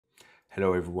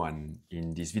Hello everyone,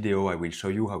 in this video I will show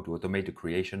you how to automate the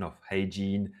creation of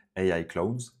Heygen AI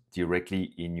clones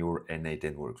directly in your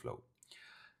N8N workflow.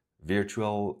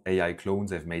 Virtual AI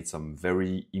clones have made some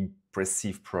very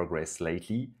impressive progress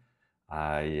lately.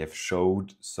 I have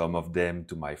showed some of them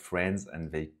to my friends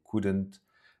and they couldn't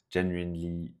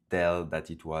genuinely tell that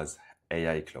it was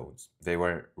AI clones. They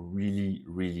were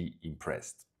really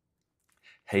impressed.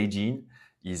 Heygen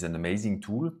is an amazing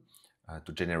tool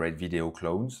to generate video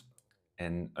clones.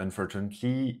 And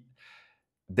unfortunately,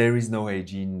 there is no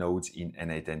Heygen nodes in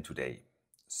N8N today.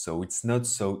 So it's not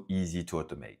so easy to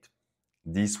automate.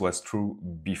 This was true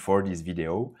before this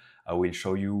video. I will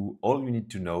show you all you need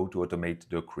to know to automate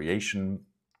the creation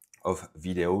of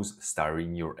videos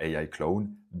starring your AI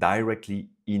clone directly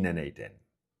in N8N.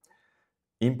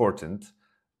 Important,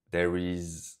 there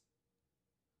is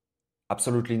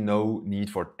absolutely no need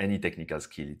for any technical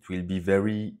skill. It will be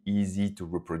very easy to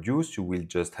reproduce. You will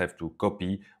just have to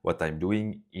copy what I'm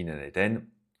doing in N8N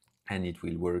and it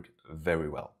will work very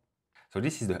well. So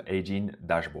this is the Heygen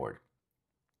dashboard.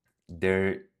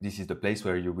 This is the place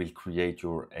where you will create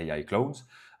your AI clones.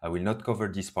 I will not cover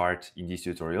this part in this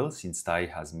tutorial since Tai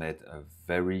has made a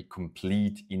very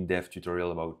complete in-depth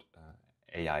tutorial about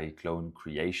AI clone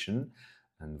creation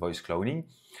and voice cloning.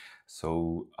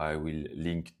 So I will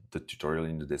link the tutorial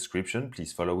in the description.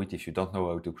 Please follow it if you don't know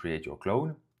how to create your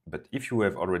clone. But if you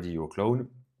have already your clone,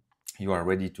 you are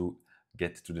ready to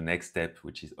get to the next step,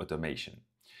 which is automation.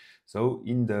 So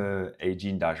in the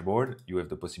Heygen dashboard, you have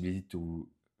the possibility to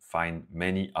find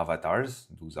many avatars.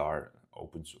 Those are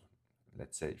open source,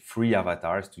 let's say free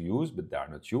avatars to use, but they are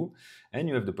not you. And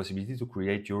you have the possibility to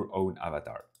create your own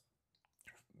avatar.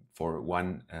 For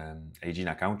one Heygen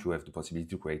account, you have the possibility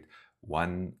to create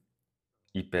one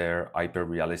hyper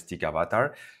realistic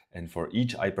avatar, and for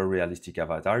each hyper realistic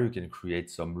avatar you can create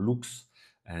some looks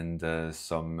and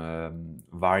some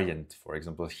variant. For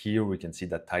example, here we can see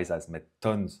that Thais has made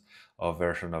tons of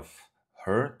versions of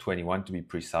her, 21 to be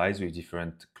precise, with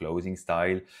different clothing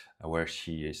style where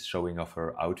she is showing off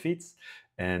her outfits,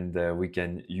 and we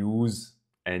can use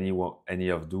any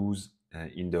of those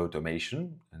in the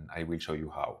automation, and I will show you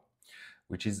how.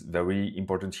 Which is very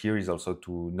important here is also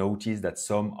to notice that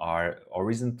some are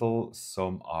horizontal,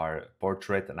 some are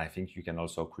portrait, and I think you can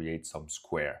also create some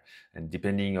square. And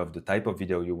depending on the type of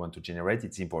video you want to generate,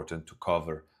 it's important to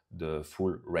cover the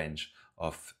full range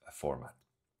of format.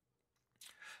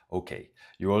 Okay,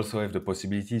 you also have the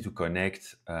possibility to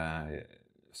connect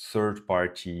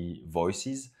third-party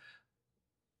voices.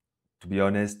 To be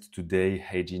honest, today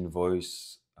Heygen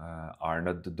voice are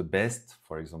not the best.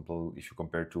 For example, if you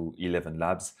compare to 11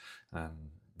 Labs,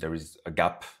 there is a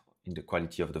gap in the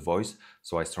quality of the voice.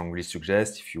 So I strongly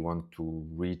suggest, if you want to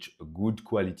reach a good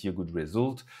quality, a good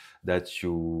result, that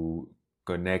you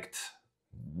connect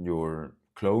your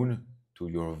clone to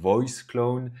your voice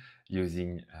clone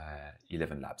using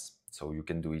 11 Labs. So you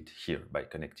can do it here by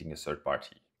connecting a third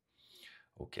party.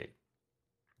 Okay.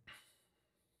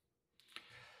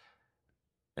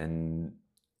 And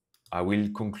I will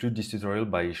conclude this tutorial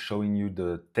by showing you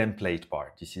the template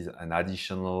part. This is an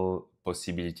additional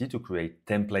possibility to create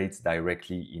templates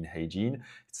directly in Heygen.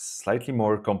 It's slightly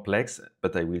more complex,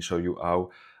 but I will show you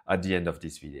how at the end of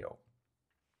this video.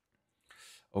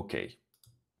 Okay.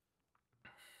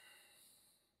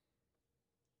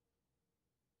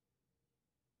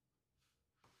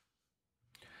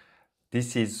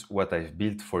 This is what I've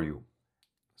built for you.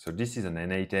 So this is an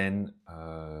N8N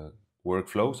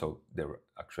workflow. So there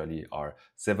actually are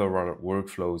several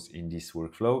workflows in this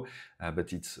workflow,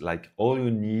 but it's like all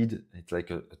you need. It's like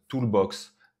a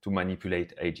toolbox to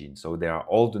manipulate Heygen. So there are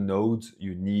all the nodes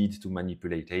you need to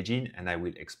manipulate Heygen, and I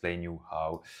will explain you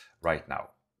how right now.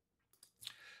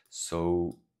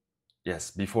 So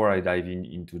yes, before I dive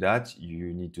into that,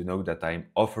 you need to know that I'm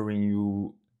offering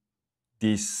you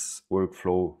this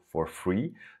workflow for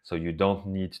free, so you don't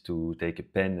need to take a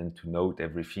pen and to note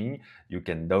everything. You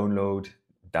can download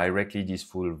directly this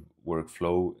full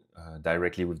workflow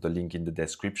directly with the link in the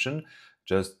description.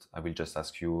 I will just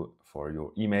ask you for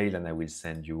your email and I will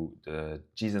send you the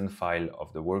JSON file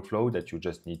of the workflow that you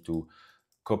just need to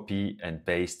copy and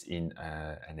paste in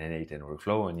an N8N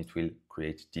workflow, and it will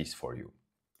create this for you.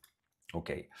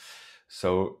 Okay,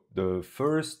 so the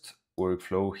first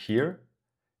workflow here,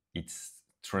 it's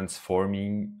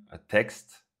transforming a text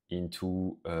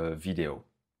into a video.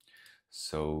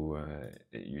 So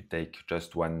you take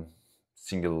just one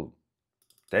single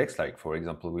text, like for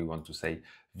example, we want to say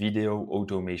video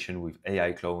automation with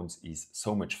AI clones is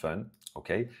so much fun,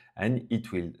 okay? And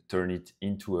it will turn it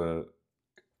into a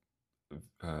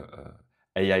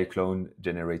AI clone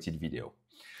generated video.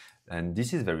 And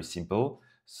this is very simple.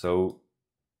 So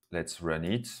let's run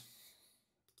it.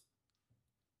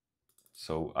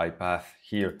 So I pass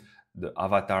here the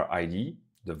avatar ID,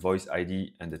 the voice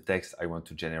ID, and the text I want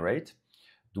to generate.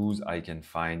 Those I can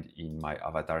find in my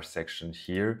avatar section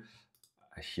here.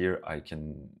 Here I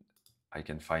can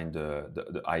find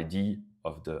the ID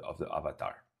of the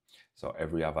avatar. So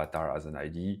every avatar has an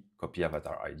ID, copy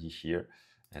avatar ID here,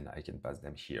 and I can pass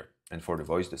them here. And for the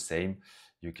voice, the same.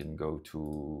 You can go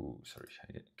to, sorry,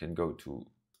 you can go to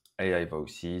AI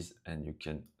voices and you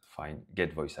can find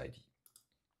get voice ID.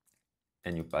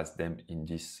 And you pass them in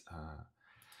this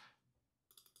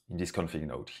config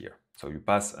node here. So you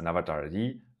pass an avatar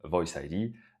ID, a voice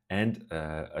ID, and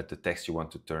the text you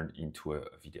want to turn into a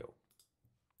video.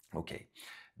 Okay,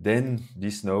 then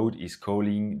this node is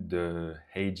calling the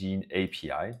Heygen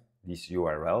API, this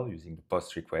URL using the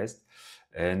post request,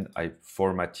 and I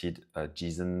formatted a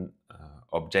JSON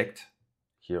object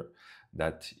here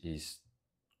that is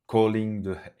calling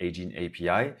the Heygen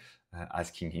API,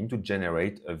 asking him to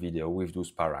generate a video with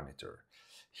those parameters.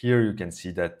 Here you can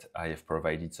see that I have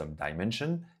provided some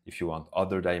dimension. If you want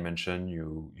other dimension,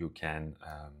 you can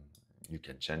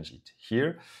change it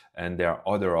here. And there are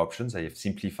other options. I have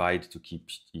simplified to keep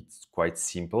it quite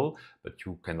simple, but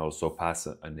you can also pass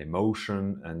an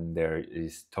emotion, and there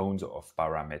is tons of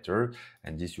parameters.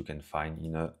 And this you can find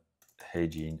in a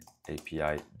Heygen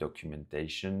API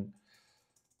documentation,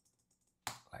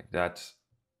 like that.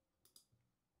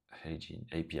 Heygen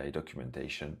API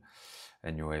documentation.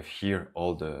 And you have here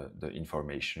all the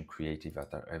information, creative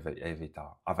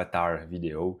avatar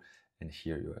video, and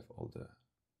here you have all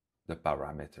the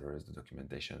parameters, the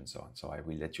documentation, and so on. So I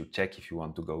will let you check if you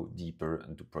want to go deeper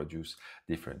and to produce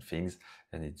different things,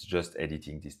 and it's just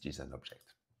editing this JSON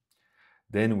object.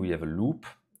 Then we have a loop,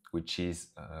 which is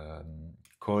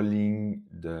calling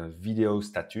the video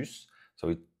status.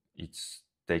 So it's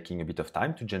taking a bit of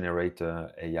time to generate an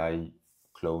AI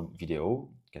clone video.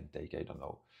 It can take, I don't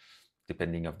know,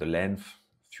 depending on the length,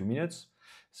 a few minutes.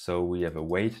 So we have a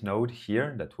wait node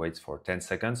here that waits for 10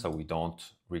 seconds. So we don't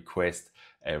request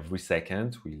every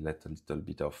second. We let a little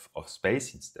bit of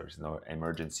space since there is no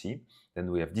emergency. Then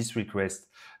we have this request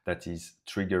that is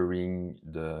triggering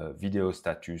the video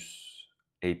status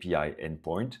API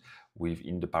endpoint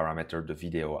within the parameter, the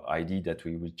video ID that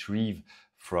we retrieve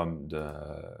from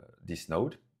this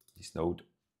node. This node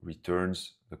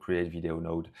returns, the create video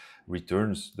node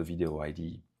returns the video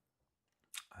ID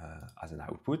as an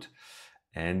output.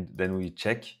 And then we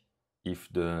check if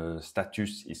the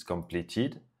status is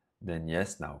completed, then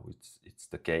yes, now it's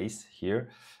the case here.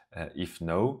 If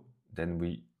no, then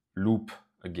we loop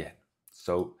again.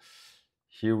 So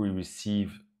here we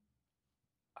receive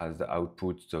as the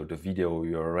output, so the video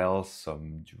URL,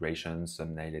 some duration,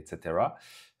 thumbnail, etc.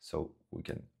 So we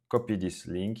can copy this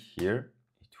link here.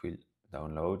 It will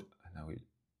download, and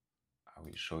I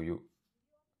will show you.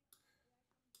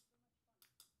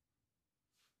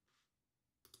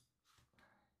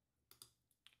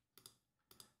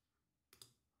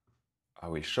 I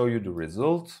will show you the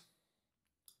result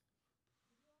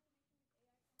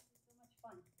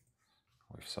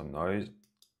with some noise.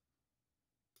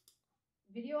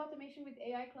 Video automation with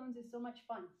AI clones is so much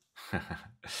fun.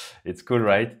 It's cool,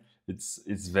 right?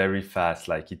 It's very fast.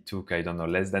 Like it took, I don't know,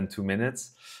 less than 2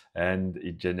 minutes, and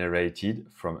it generated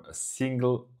from a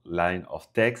single line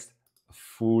of text a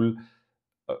full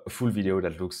video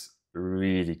that looks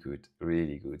really good,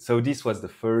 really good. So this was the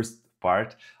first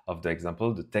part of the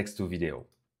example, the text to video.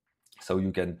 So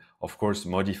you can, of course,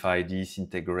 modify this,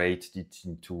 integrate it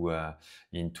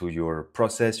into your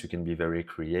process. You can be very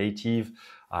creative.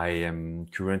 I am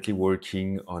currently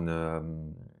working on a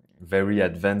very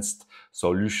advanced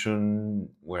solution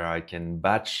where I can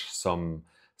batch some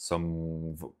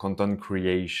content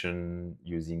creation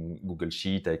using Google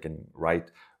Sheet. I can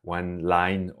write one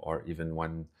line or even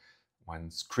one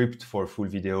script for full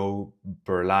video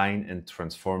per line and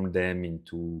transform them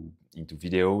into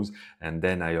videos. And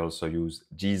then I also use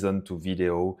JSON to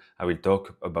video. I will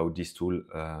talk about this tool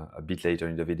a bit later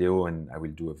in the video, and I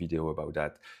will do a video about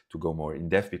that to go more in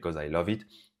depth because I love it,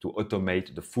 to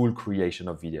automate the full creation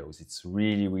of videos. It's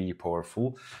really, really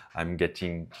powerful. I'm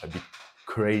getting a bit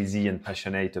crazy and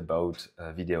passionate about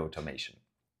video automation.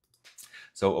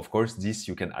 So of course, this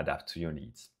you can adapt to your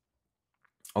needs.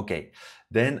 Okay,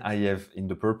 then I have in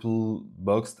the purple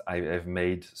box, I have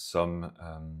made some,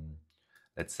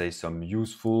 let's say, some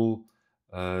useful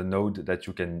node that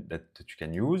you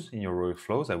can use in your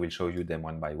workflows. I will show you them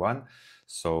one by one.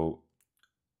 So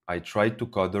I tried to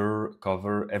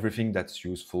cover everything that's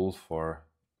useful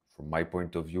from my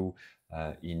point of view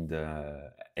in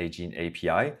the Heygen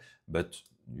API, but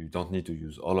you don't need to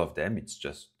use all of them. It's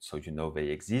just so you know they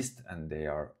exist, and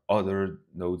there are other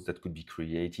nodes that could be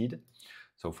created.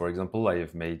 So for example, I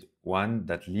have made one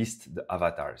that lists the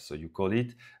avatars. So you call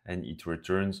it and it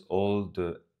returns all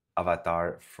the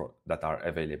avatars that are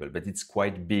available. But it's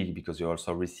quite big because you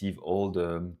also receive all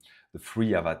the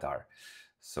free avatar.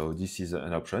 So this is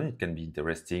an option. It can be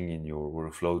interesting in your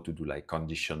workflow to do like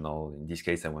conditional. In this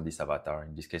case, I want this avatar.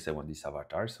 In this case, I want this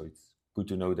avatar. So it's good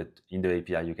to know that in the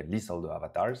API, you can list all the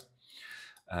avatars.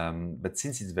 But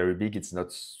since it's very big, it's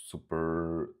not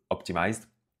super optimized.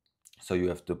 So you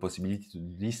have the possibility to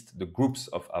list the groups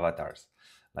of avatars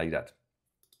like that.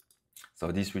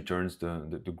 So this returns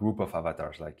the group of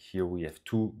avatars. Like here we have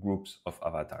 2 groups of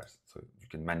avatars. So you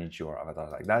can manage your avatar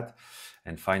like that.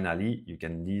 And finally, you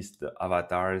can list the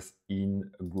avatars in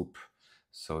a group.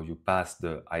 So you pass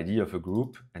the ID of a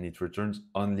group and it returns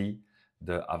only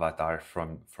the avatar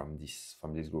from this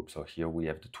group. So here we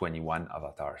have the 21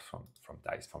 avatars from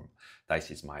Thijs.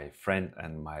 Thijs is my friend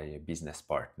and my business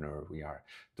partner. We are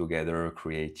together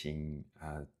creating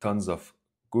tons of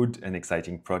good and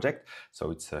exciting project. So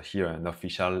it's here an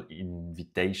official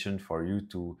invitation for you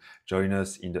to join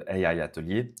us in the AI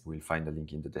Atelier. We'll find a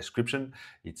link in the description.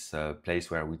 It's a place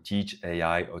where we teach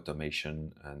AI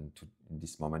automation, and in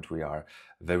this moment we are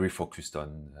very focused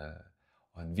on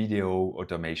video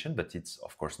automation, but it's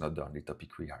of course not the only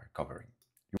topic we are covering.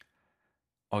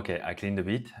 Okay, I cleaned a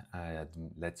bit. I had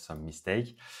let some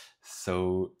mistake.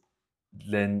 So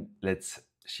then let's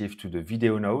shift to the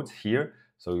video node here.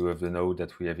 So you have the node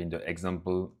that we have in the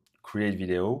example, create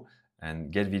video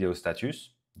and get video status,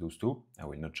 those two. I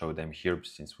will not show them here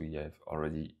since we have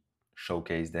already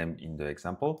showcased them in the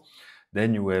example.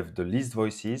 Then you have the list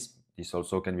voices. This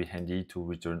also can be handy to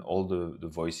return all the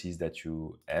voices that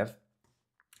you have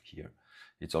here.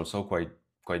 It's also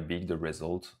quite big, the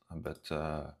result, but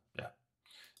yeah,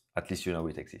 at least you know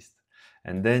it exists.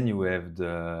 And then you have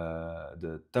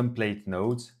the template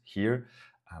nodes here.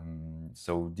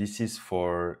 So this is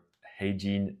for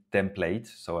Heygen template.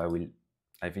 So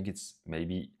I think it's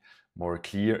maybe more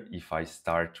clear if I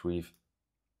start with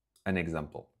an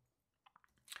example.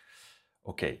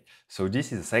 Okay, so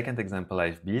this is the second example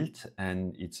I've built,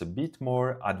 and it's a bit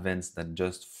more advanced than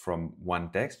just from one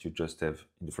text. You just have,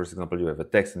 in the first example, you have a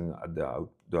text and the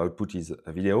output is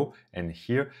a video. And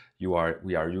here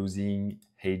we are using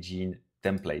Heygen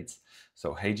templates.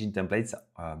 So Heygen templates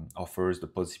offers the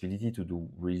possibility to do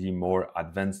really more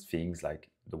advanced things like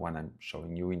the one I'm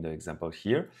showing you in the example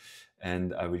here.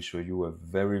 And I will show you a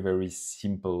very, very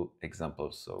simple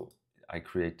example. So I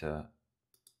create a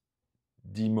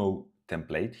demo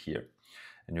template here,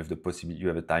 and you have the possibility, you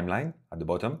have a timeline at the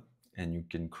bottom, and you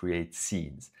can create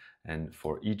scenes. And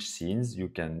for each scenes, you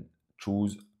can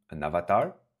choose an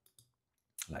avatar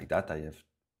like that. I have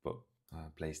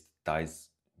placed Thijs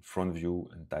in front view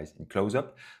and Thijs in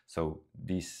close-up. So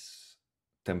this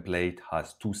template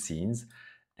has 2 scenes,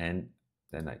 and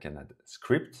then I can add a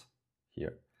script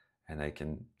here, and I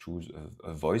can choose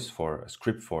a voice for a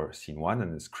script for scene 1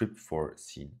 and a script for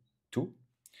scene 2.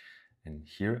 And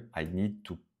here I need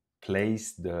to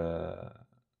place the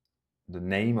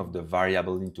name of the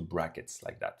variable into brackets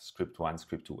like that, script 1,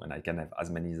 script 2, and I can have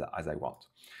as many as I want.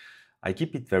 I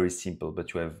keep it very simple,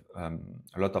 but you have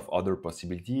a lot of other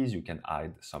possibilities. You can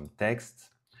add some text,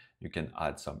 you can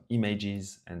add some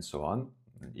images, and so on.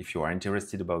 If you are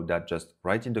interested about that, just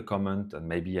write in the comment, and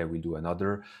maybe I will do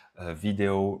another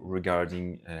video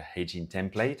regarding Heygen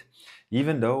template.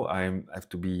 Even though I have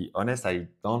to be honest, I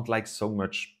don't like so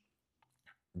much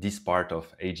this part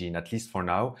of Heygen, at least for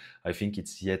now. I think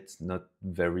it's yet not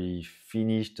very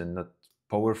finished and not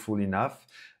powerful enough.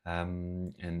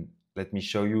 And let me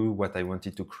show you what I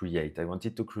wanted to create. I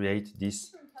wanted to create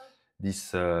this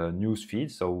news feed.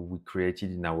 So we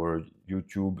created in our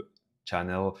YouTube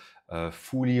channel a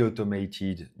fully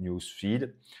automated news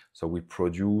feed. So we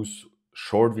produce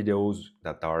short videos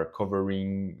that are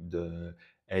covering the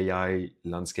AI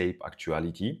landscape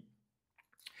actuality.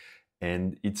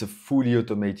 And it's a fully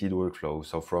automated workflow.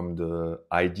 So from the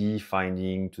ID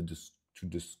finding to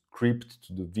the script,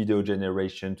 to the video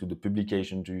generation, to the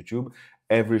publication to YouTube,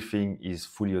 everything is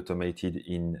fully automated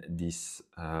in this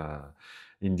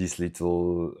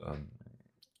little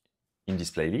in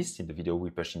this playlist, in the video we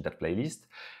push in that playlist.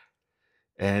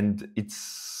 And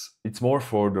it's more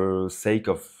for the sake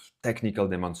of technical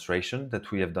demonstration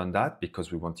that we have done that,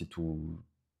 because we wanted to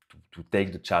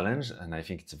take the challenge, and I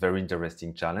think it's a very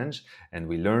interesting challenge, and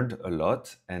we learned a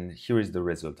lot. And here is the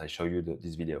result. I show you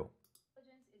this video.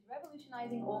 Intelligence is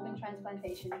revolutionizing organ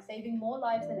transplantation, saving more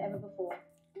lives than ever before.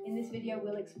 In this video,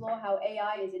 we'll explore how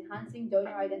AI is enhancing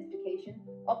donor identification,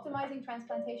 optimizing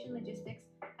transplantation logistics,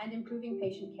 and improving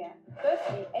patient care.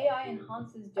 Firstly, AI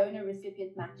enhances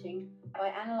donor-recipient matching by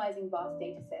analyzing vast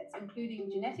datasets, including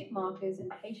genetic markers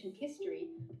and patient history,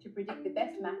 to predict the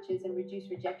best matches and reduce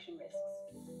rejection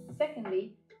risks.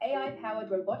 Secondly, AI-powered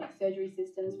robotic surgery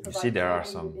systems You provide see there are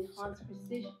surgeons some, with enhanced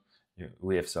precision.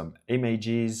 we have some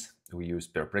images. We use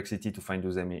Perplexity to find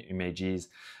those images.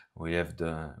 We have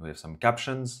some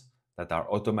captions that are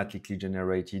automatically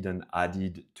generated and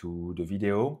added to the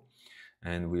video.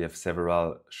 And we have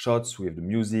several shots, we have the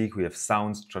music, we have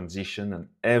sounds, transition, and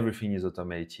everything is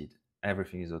automated.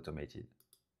 Everything is automated.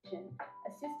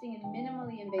 Assisting in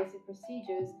minimally invasive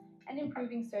procedures and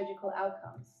improving surgical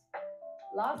outcomes.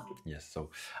 Lastly, yes, so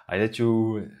I let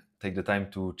you take the time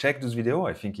to check this video.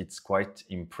 I think it's quite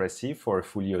impressive for a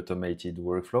fully automated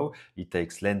workflow. It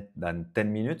takes less than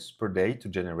 10 minutes per day to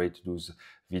generate those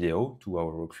video to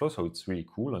our workflow. So it's really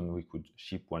cool, and we could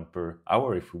ship one per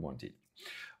hour if we wanted.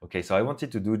 Okay, so I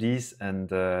wanted to do this,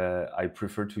 and I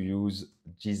prefer to use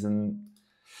Heygen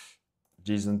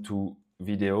 2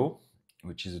 Video,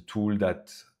 which is a tool that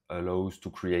allows to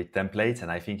create templates,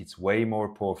 and I think it's way more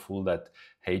powerful than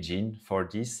Heygen for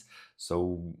this.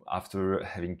 So after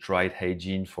having tried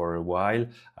Heygen for a while,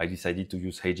 I decided to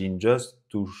use Heygen just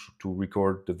to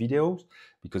record the videos,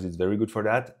 because it's very good for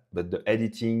that. But the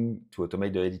editing, to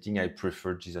automate the editing, I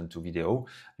prefer Heygen 2 Video.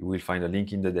 You will find a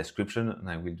link in the description, and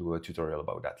I will do a tutorial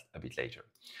about that a bit later.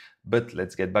 But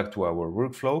let's get back to our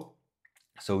workflow.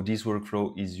 So this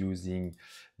workflow is using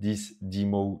this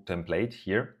demo template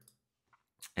here.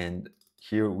 And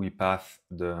here we pass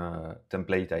the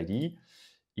template ID.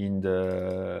 In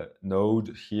the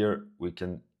node here, we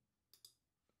can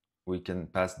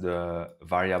pass the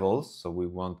variables. So we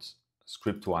want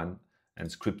script 1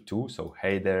 and script 2. So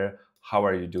hey there, how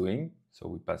are you doing? So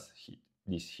we pass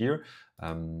this here.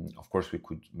 Of course, we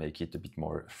could make it a bit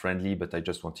more friendly, but I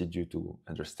just wanted you to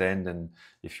understand. And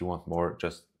if you want more,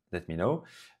 just let me know.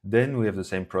 Then we have the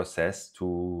same process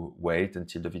to wait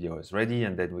until the video is ready,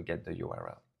 and then we get the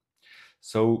URL.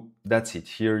 So that's it.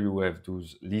 Here you have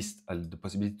those the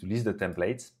possibility to list the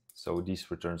templates. So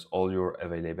this returns all your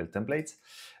available templates,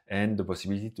 and the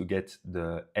possibility to get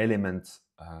the element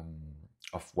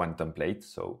of one template.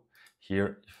 So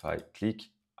here, if I click,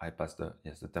 I pass the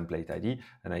template ID,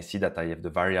 and I see that I have the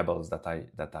variables that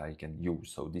I can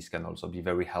use. So this can also be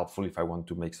very helpful if I want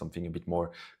to make something a bit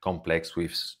more complex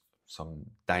with some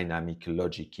dynamic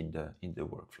logic in the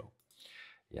workflow.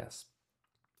 Yes.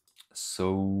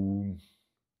 So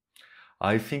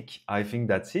I think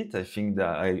that's it. I think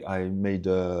that I made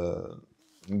a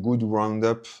good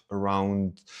roundup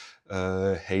around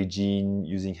Heygen,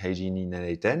 using Heygen in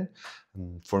NA10.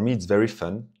 For me, it's very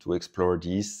fun to explore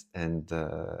this, and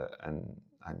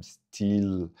I'm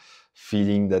still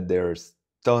feeling that there's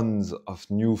tons of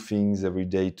new things every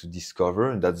day to discover,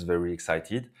 and that's very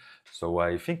exciting. So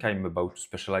I think I'm about to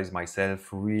specialize myself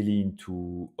really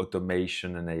into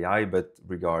automation and AI, but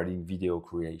regarding video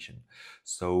creation.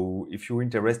 So if you're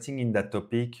interested in that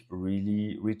topic,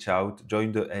 really reach out,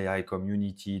 join the AI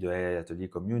community, the AI Atelier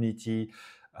community.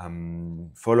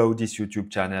 Follow this YouTube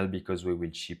channel, because we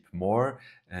will ship more,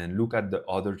 and look at the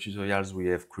other tutorials we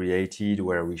have created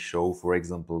where we show, for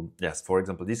example,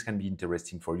 this can be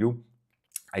interesting for you.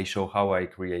 I show how I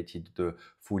created the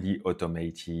fully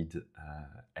automated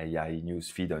AI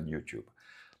newsfeed on YouTube.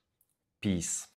 Peace.